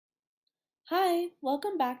Hi,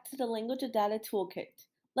 welcome back to the Language of Data Toolkit.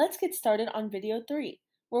 Let's get started on video 3,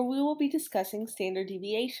 where we will be discussing standard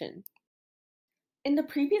deviation. In the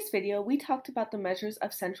previous video, we talked about the measures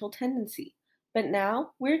of central tendency, but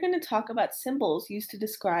now we're going to talk about symbols used to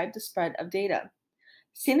describe the spread of data.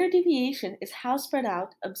 Standard deviation is how spread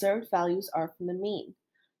out observed values are from the mean.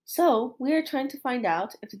 So, we are trying to find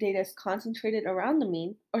out if the data is concentrated around the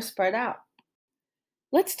mean or spread out.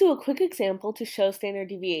 Let's do a quick example to show standard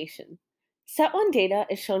deviation. Set 1 data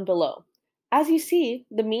is shown below. As you see,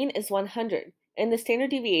 the mean is 100, and the standard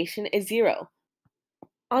deviation is 0.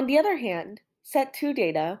 On the other hand, set 2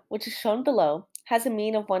 data, which is shown below, has a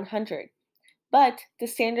mean of 100, but the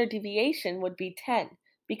standard deviation would be 10,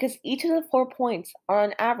 because each of the 4 points are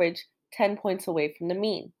on average 10 points away from the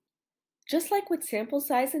mean. Just like with sample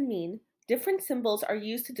size and mean, different symbols are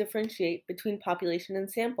used to differentiate between population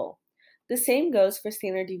and sample. The same goes for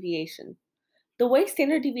standard deviation. The way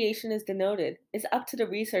standard deviation is denoted is up to the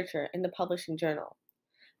researcher in the publishing journal.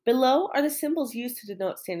 Below are the symbols used to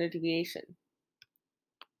denote standard deviation.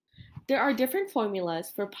 There are different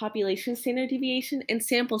formulas for population standard deviation and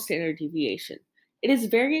sample standard deviation. It is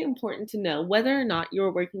very important to know whether or not you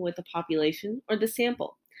are working with the population or the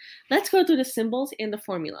sample. Let's go through the symbols and the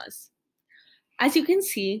formulas. As you can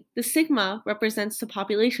see, the sigma represents the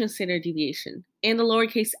population standard deviation, and the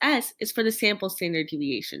lowercase s is for the sample standard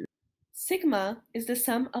deviation. Sigma is the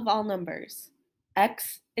sum of all numbers.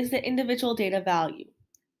 X is the individual data value.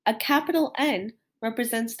 A capital N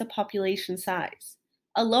represents the population size.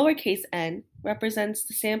 A lowercase n represents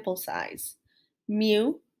the sample size.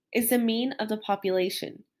 Mu is the mean of the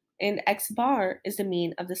population, and x bar is the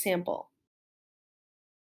mean of the sample.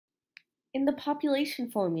 In the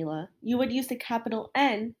population formula, you would use the capital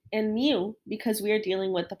N and mu because we are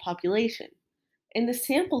dealing with the population. In the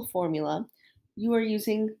sample formula, you are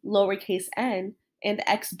using lowercase n and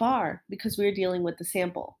x bar because we are dealing with the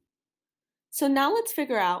sample. So now let's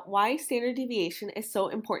figure out why standard deviation is so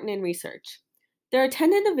important in research. There are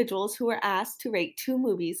 10 individuals who were asked to rate 2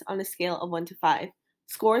 movies on a scale of 1 to 5.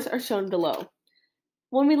 Scores are shown below.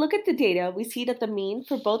 When we look at the data, we see that the mean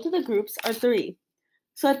for both of the groups are 3.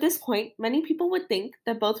 So at this point, many people would think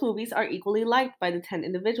that both movies are equally liked by the 10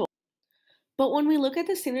 individuals. But when we look at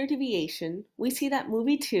the standard deviation, we see that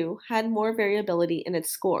movie 2 had more variability in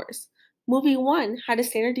its scores. Movie 1 had a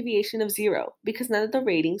standard deviation of 0 because none of the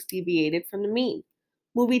ratings deviated from the mean.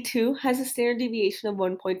 Movie 2 has a standard deviation of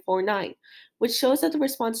 1.49, which shows that the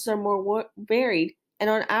responses are more varied and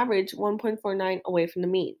on average 1.49 away from the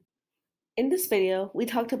mean. In this video, we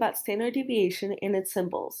talked about standard deviation and its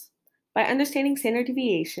symbols. By understanding standard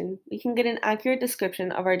deviation, we can get an accurate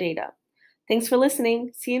description of our data. Thanks for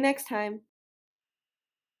listening. See you next time.